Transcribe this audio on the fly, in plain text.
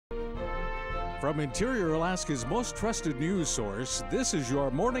From Interior Alaska's most trusted news source, this is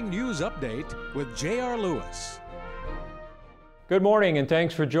your Morning News Update with J.R. Lewis. Good morning and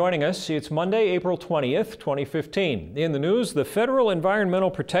thanks for joining us. It's Monday, April 20th, 2015. In the news, the Federal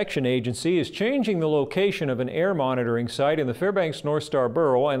Environmental Protection Agency is changing the location of an air monitoring site in the Fairbanks North Star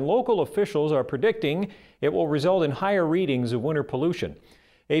Borough, and local officials are predicting it will result in higher readings of winter pollution.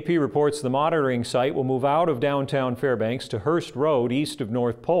 AP reports the monitoring site will move out of downtown Fairbanks to Hurst Road east of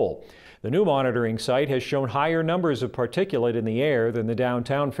North Pole. The new monitoring site has shown higher numbers of particulate in the air than the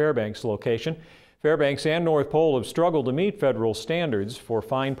downtown Fairbanks location. Fairbanks and North Pole have struggled to meet federal standards for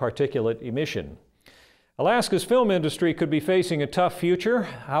fine particulate emission. Alaska's film industry could be facing a tough future.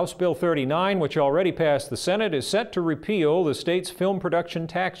 House Bill 39, which already passed the Senate, is set to repeal the state's film production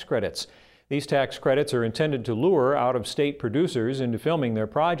tax credits. These tax credits are intended to lure out-of-state producers into filming their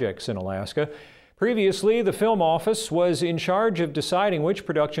projects in Alaska. Previously, the Film Office was in charge of deciding which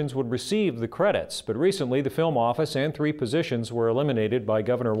productions would receive the credits, but recently the Film Office and 3 positions were eliminated by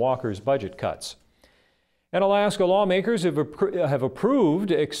Governor Walker's budget cuts. And Alaska lawmakers have approved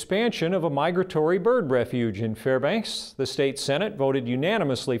expansion of a migratory bird refuge in Fairbanks. The state Senate voted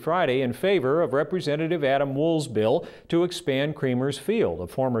unanimously Friday in favor of Representative Adam Wool's bill to expand Creamer's Field, a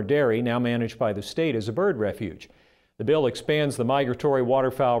former dairy now managed by the state as a bird refuge. The bill expands the migratory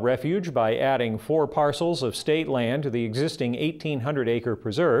waterfowl refuge by adding 4 parcels of state land to the existing 1,800-acre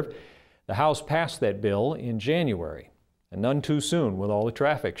preserve. The House passed that bill in January, and none too soon with all the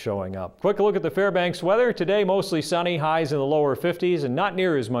traffic showing up. Quick look at the Fairbanks weather. Today mostly sunny, highs in the lower 50s and not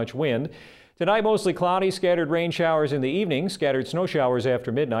near as much wind. Tonight mostly cloudy, scattered rain showers in the evening, scattered snow showers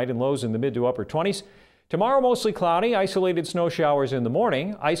after midnight and lows in the mid to upper 20s. Tomorrow mostly cloudy, isolated snow showers in the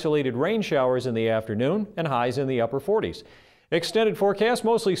morning, isolated rain showers in the afternoon, and highs in the upper 40s. Extended forecast,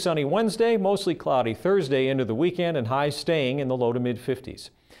 mostly sunny Wednesday, mostly cloudy Thursday into the weekend, and highs staying in the low to mid 50s.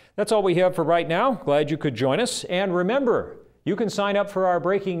 That's all we have for right now. Glad you could join us. And remember, you can sign up for our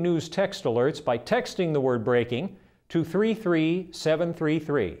breaking news text alerts by texting the word breaking to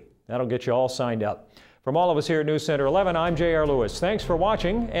 33733. That'll get you all signed up. From all of us here at News Center 11, I'm J.R. Lewis. Thanks for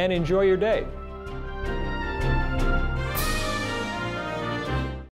watching and enjoy your day.